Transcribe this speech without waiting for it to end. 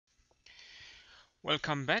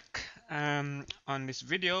Welcome back. On this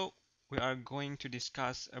video, we are going to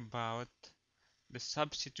discuss about the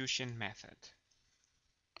substitution method.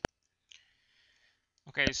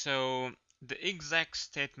 Okay, so the exact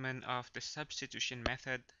statement of the substitution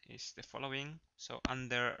method is the following. So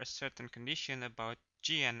under a certain condition about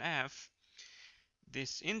g and f,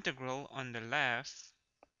 this integral on the left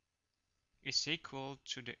is equal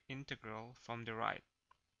to the integral from the right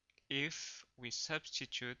if we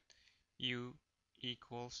substitute u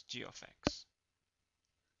equals g of x.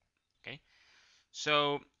 Okay,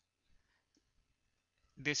 so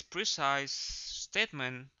this precise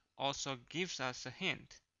statement also gives us a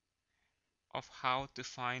hint of how to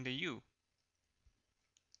find the u.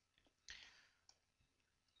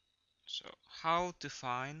 So how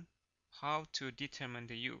to determine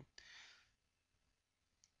the u.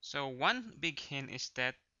 So one big hint is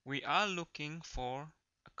that we are looking for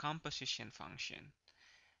a composition function,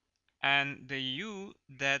 and the u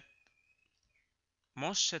that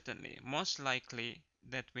most likely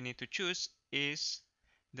that we need to choose is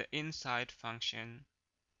the inside function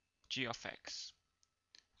g of x.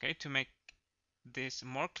 Okay, to make this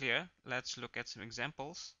more clear, let's look at some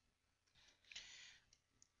examples.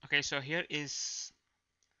 Okay, so here is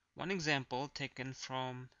one example taken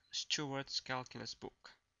from Stewart's calculus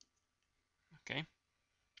book. Okay,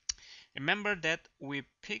 remember that we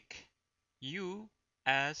pick u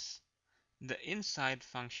as the inside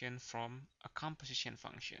function from a composition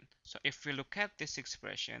function. So if we look at this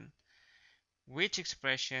expression, which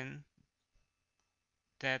expression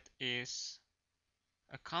that is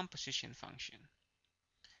a composition function?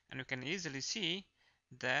 And we can easily see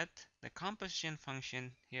that the composition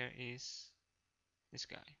function here is this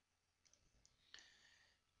guy.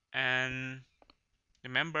 And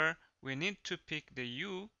remember, we need to pick the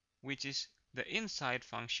u, which is the inside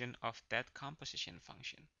function of that composition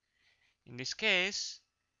function. In this case,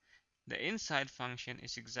 the inside function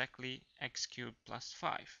is exactly x cubed plus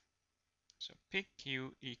 5. So pick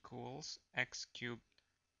u equals x cubed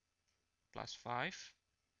plus 5.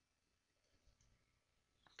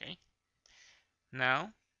 Okay.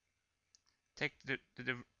 Now take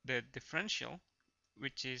the differential,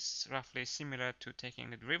 which is roughly similar to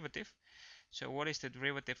taking the derivative. So what is the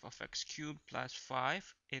derivative of x cubed plus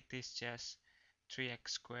 5? It is just 3x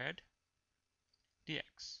squared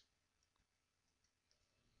dx.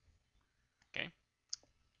 Okay.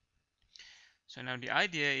 So now the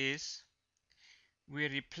idea is we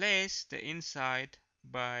replace the inside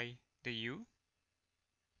by the u,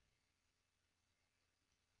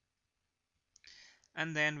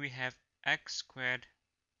 and then we have x squared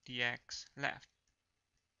dx left.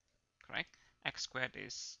 Correct? X squared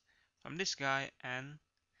is from this guy, and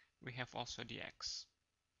we have also dx.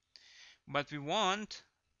 But we want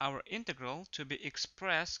our integral to be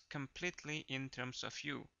expressed completely in terms of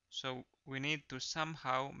u. So we need to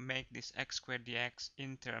somehow make this x squared dx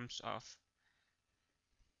in terms of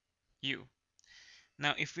u.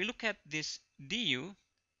 Now if we look at this du,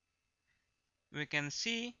 we can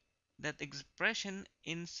see that expression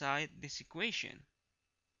inside this equation.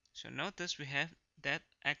 So notice we have that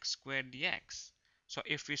x squared dx. So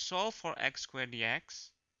if we solve for x squared dx,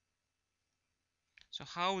 so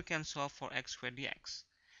how we can solve for x squared dx?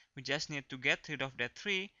 We just need to get rid of that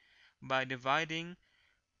 3 by dividing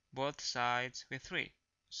both sides with 3.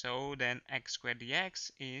 So then x squared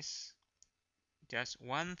dx is just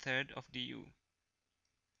 1/3 of du.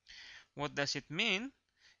 What does it mean?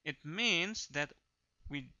 It means that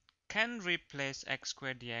we can replace x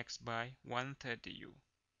squared dx by 1/3 du.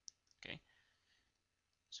 Okay,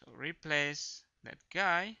 so replace that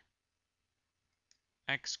guy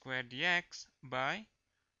x squared dx by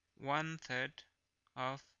 1/3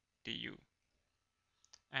 of du.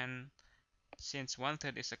 And since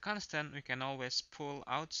 1/3 is a constant, we can always pull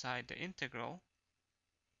outside the integral.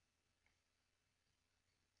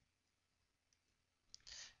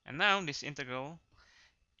 And now this integral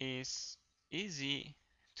is easy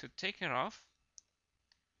to take care of.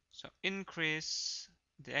 So increase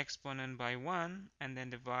the exponent by 1 and then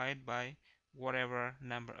divide by whatever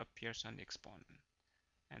number appears on the exponent.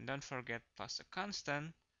 And don't forget plus a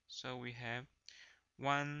constant. So we have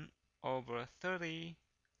 1 over 30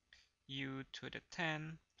 u to the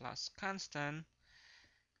 10 plus constant.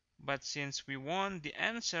 But since we want the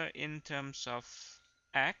answer in terms of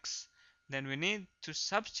x, then we need to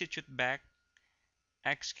substitute back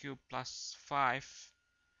x cubed plus 5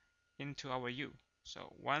 into our u.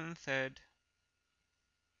 So 1/3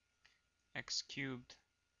 x cubed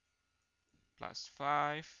plus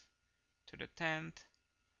 5 to the 10th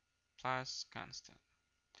plus constant.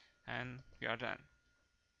 And we are done.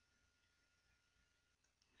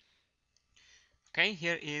 Okay,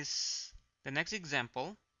 here is the next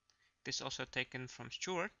example. This is also taken from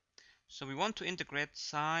Stewart. So we want to integrate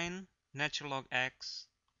sine natural log x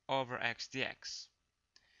over x dx.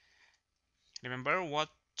 Remember, what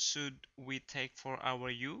should we take for our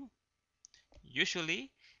u?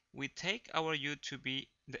 Usually, we take our u to be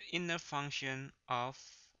the inner function of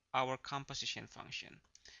our composition function.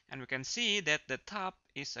 And we can see that the top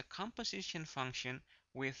is a composition function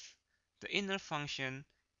with the inner function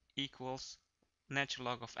equals natural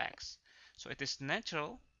log of x. So it is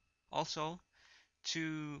natural also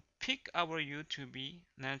to pick our u to be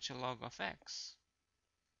natural log of x.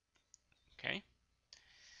 Okay,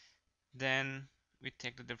 then we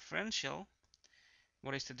take the differential.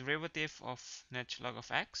 What is the derivative of natural log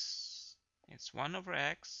of x? It's 1 over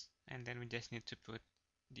x, and then we just need to put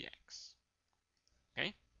dx.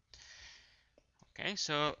 Okay, okay,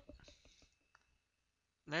 so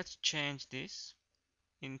let's change this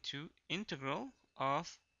into integral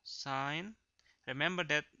of sine. Remember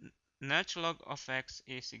that natural log of x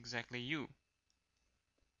is exactly u.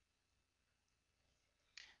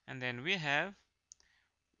 And then we have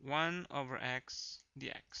 1 over x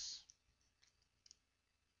dx.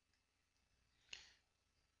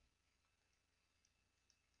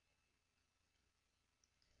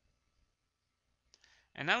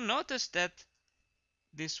 And now notice that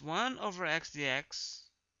this 1 over x dx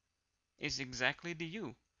is exactly the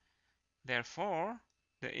u. Therefore,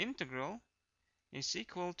 the integral is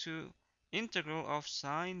equal to integral of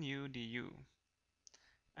sine u du.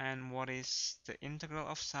 And what is the integral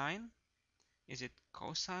of sine? Is it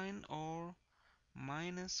cosine or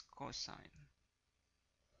minus cosine?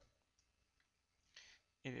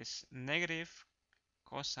 It is negative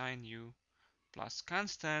cosine u plus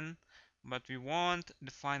constant, but we want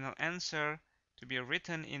the final answer to be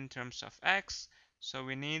written in terms of x, so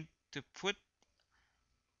we need to put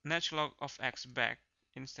natural log of x back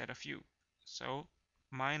instead of u. So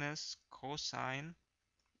minus cosine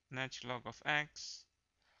natural log of x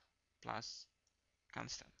plus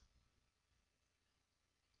constant.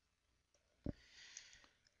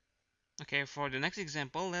 Okay, for the next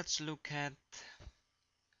example, let's look at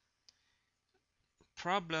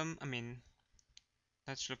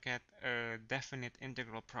let's look at a definite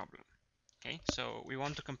integral problem. Okay, so we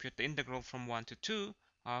want to compute the integral from 1 to 2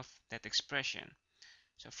 of that expression.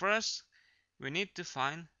 So first, we need to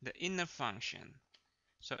find the inner function.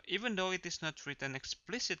 So even though it is not written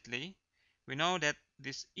explicitly, we know that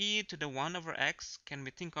this e to the 1 over x can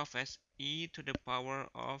be think of as e to the power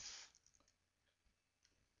of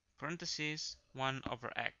parentheses 1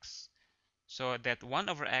 over x. So that 1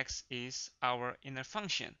 over x is our inner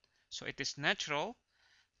function. So it is natural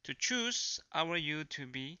to choose our u to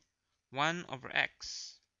be 1 over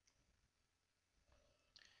x.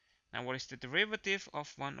 Now what is the derivative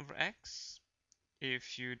of 1 over x?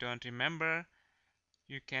 If you don't remember,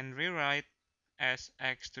 you can rewrite as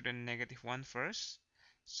x to the negative 1 first.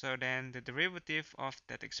 So then the derivative of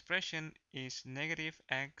that expression is negative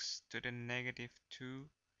x to the negative 2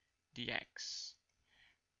 dx,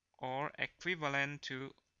 or equivalent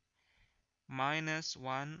to minus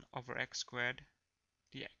 1 over x squared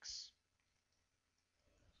dx.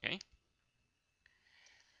 Okay,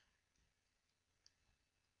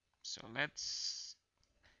 so let's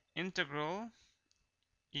integral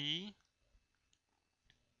e,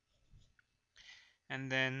 and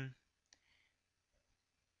then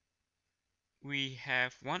we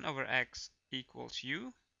have 1 over x equals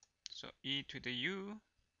u, so e to the u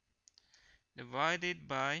divided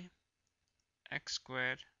by x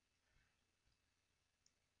squared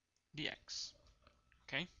dx.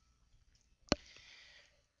 Okay,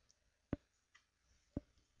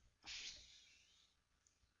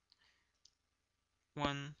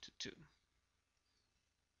 1 to 2.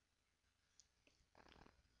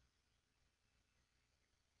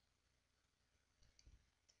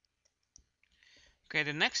 Okay,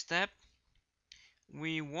 the next step,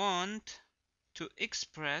 we want to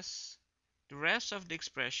express the rest of the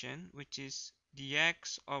expression, which is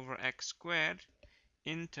dx over x squared,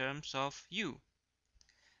 in terms of u.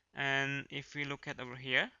 And if we look at over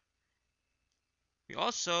here, we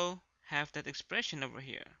also have that expression over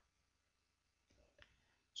here.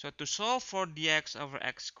 So to solve for dx over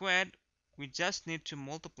x squared, we just need to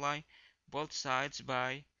multiply both sides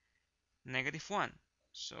by negative 1.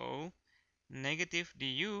 So negative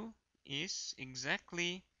du is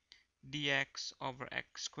exactly dx over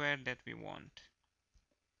x squared that we want.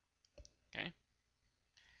 Okay,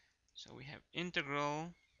 so we have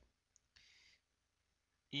integral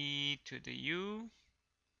e to the u,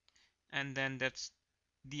 and then that's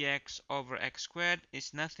dx over x squared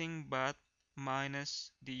is nothing but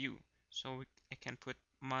minus du. So I can put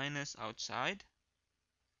minus outside.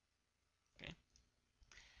 Okay.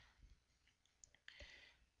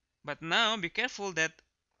 But now be careful that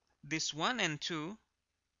this 1 and 2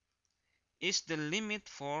 is the limit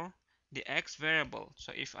for the x variable.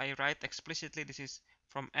 So if I write explicitly, this is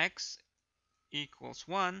from x equals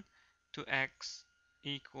 1 to x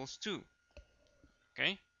equals 2.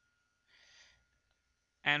 Okay.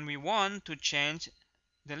 And we want to change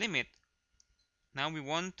the limit. Now we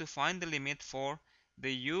want to find the limit for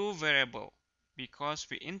the u variable because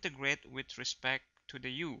we integrate with respect to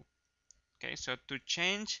the u. Okay, so to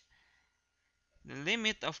change the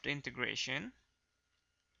limit of the integration,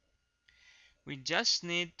 we just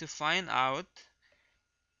need to find out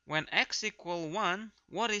when x equal 1,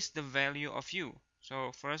 what is the value of u.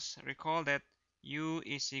 So first recall that u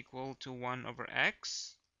is equal to 1 over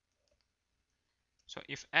x. So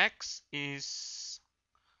if x is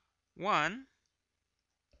 1,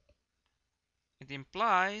 it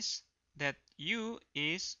implies that u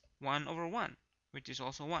is 1 over 1, which is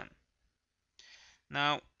also 1.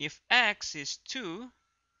 Now, if x is 2,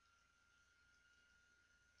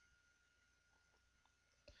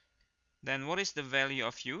 then what is the value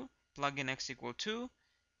of u? Plug in x equal 2,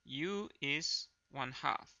 u is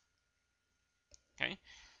 1/2. Okay,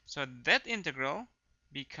 so that integral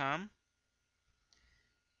become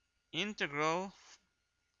integral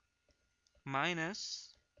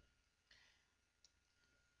minus,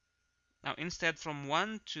 now instead from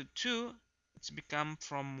 1 to 2, it's become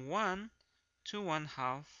from 1 to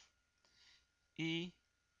 1/2 e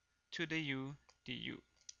to the u du.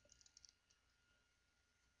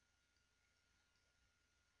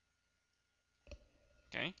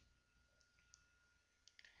 Okay,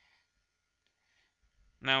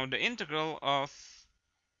 now the integral of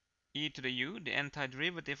e to the u, the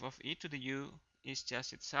antiderivative of e to the u is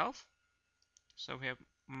just itself. So we have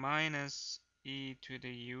minus e to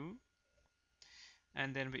the u,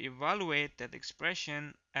 and then we evaluate that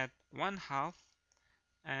expression at 1/2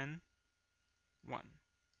 and 1.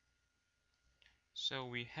 So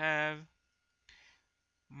we have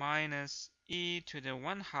minus e to the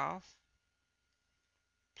 1/2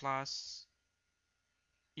 plus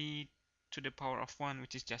e to the power of 1,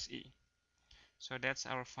 which is just e. So that's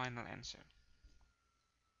our final answer.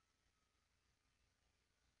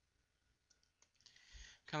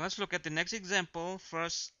 Okay, let's look at the next example.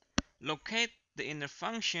 First, locate the inner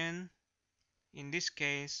function, in this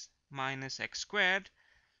case minus x squared.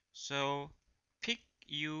 So pick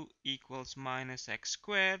u equals minus x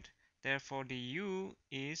squared, therefore the u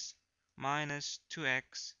is minus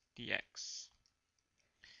 2x dx.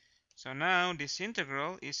 So now this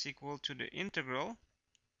integral is equal to the integral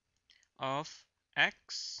of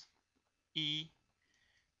x e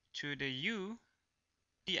to the u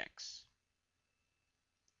dx.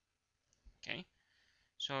 Okay,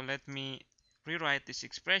 so let me rewrite this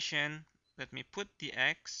expression. Let me put the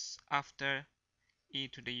x after e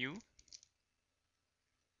to the u,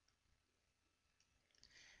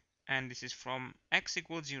 and this is from x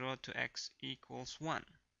equals 0 to x equals 1.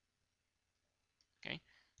 Okay,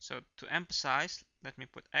 so to emphasize, let me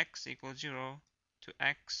put x equals 0 to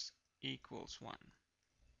x equals 1.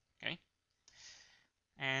 Okay,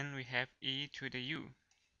 and we have e to the u.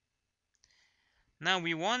 Now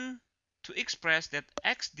we want to express that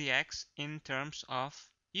x dx in terms of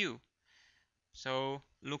u. So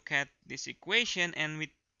look at this equation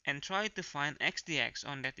and try to find x dx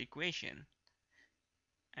on that equation.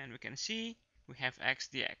 And we can see we have x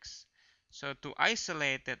dx. So to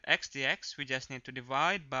isolate that x dx, we just need to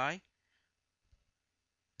divide by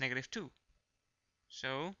 -2.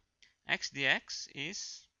 So x dx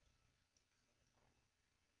is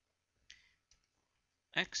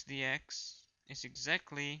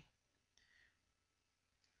exactly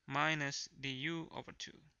minus du over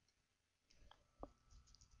 2.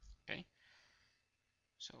 Okay,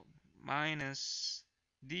 so minus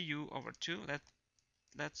du over 2.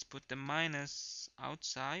 Let's put the minus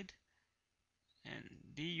outside,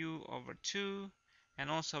 and du over 2, and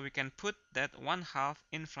also we can put that 1/2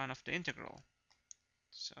 in front of the integral.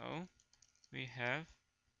 So we have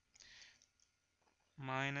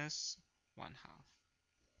minus 1/2.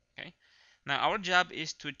 Okay, now our job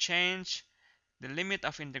is to change the limit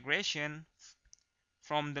of integration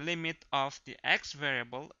from the limit of the x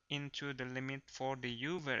variable into the limit for the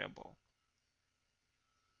u variable.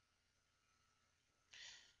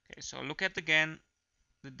 Okay, so look at again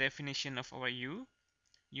the definition of our u.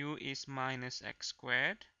 U is minus x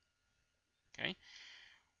squared. Okay,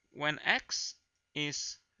 when x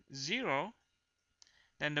is 0,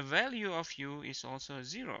 then the value of u is also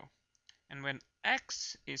 0. And when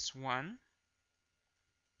x is 1,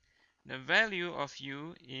 the value of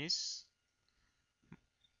u is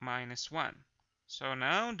 -1. So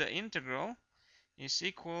now the integral is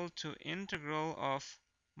equal to integral of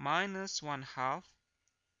 -1/2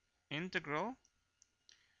 integral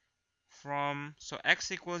from, so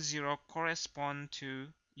x equals 0 correspond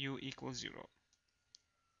to u equals 0,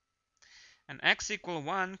 and x equals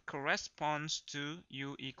 1 corresponds to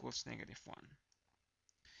u equals -1,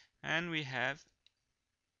 and we have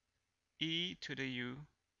e to the u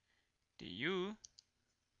du,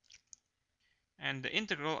 and the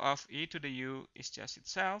integral of e to the u is just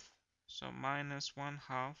itself, so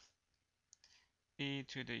 -1/2 e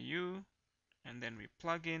to the u, and then we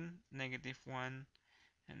plug in -1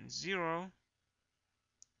 and 0.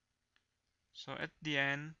 So at the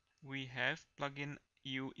end we have plug in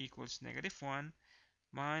u equals -1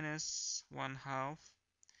 -1/2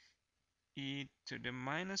 e to the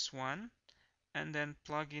 -1, and then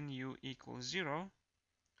plug in u equals 0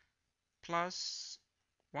 plus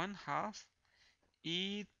 1/2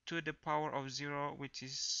 e to the power of 0, which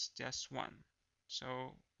is just 1.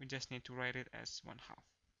 So we just need to write it as 1/2.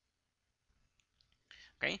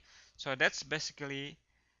 Okay, so that's basically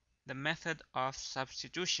the method of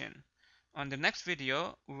substitution. On the next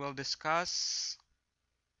video, we will discuss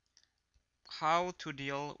how to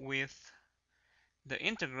deal with the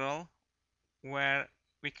integral where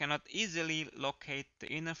we cannot easily locate the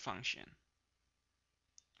inner function.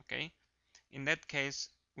 Okay, in that case,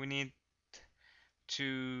 we need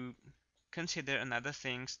to consider another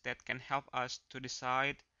things that can help us to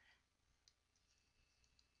decide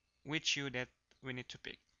which u that we need to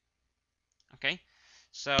pick. Okay,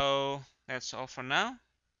 so that's all for now.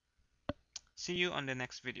 See you on the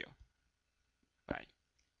next video. Bye.